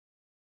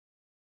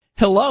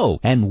Hello,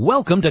 and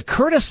welcome to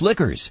Curtis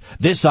Liquors.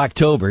 This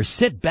October,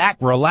 sit back,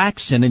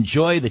 relax, and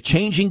enjoy the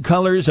changing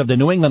colors of the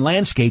New England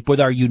landscape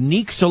with our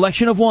unique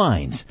selection of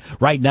wines.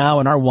 Right now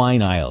in our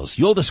wine aisles,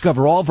 you'll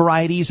discover all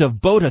varieties of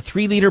Bota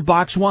 3-liter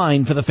box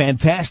wine for the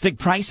fantastic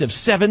price of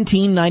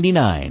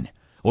 $17.99.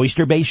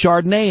 Oyster Bay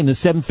Chardonnay in the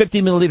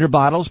 750-milliliter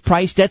bottles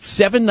priced at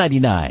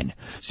 $7.99.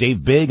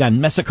 Save big on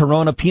Mesa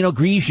Corona Pinot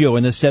Grigio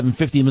in the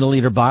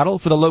 750-milliliter bottle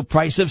for the low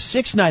price of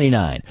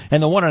 $6.99.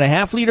 And the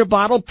 1.5-liter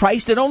bottle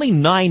priced at only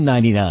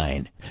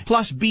 $9.99.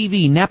 Plus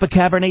BV Napa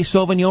Cabernet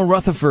Sauvignon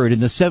Rutherford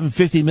in the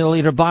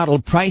 750-milliliter bottle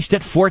priced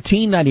at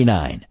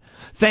 $14.99.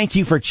 Thank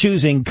you for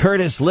choosing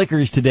Curtis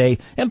Liquors today,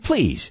 and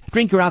please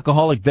drink your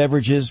alcoholic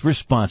beverages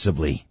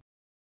responsibly.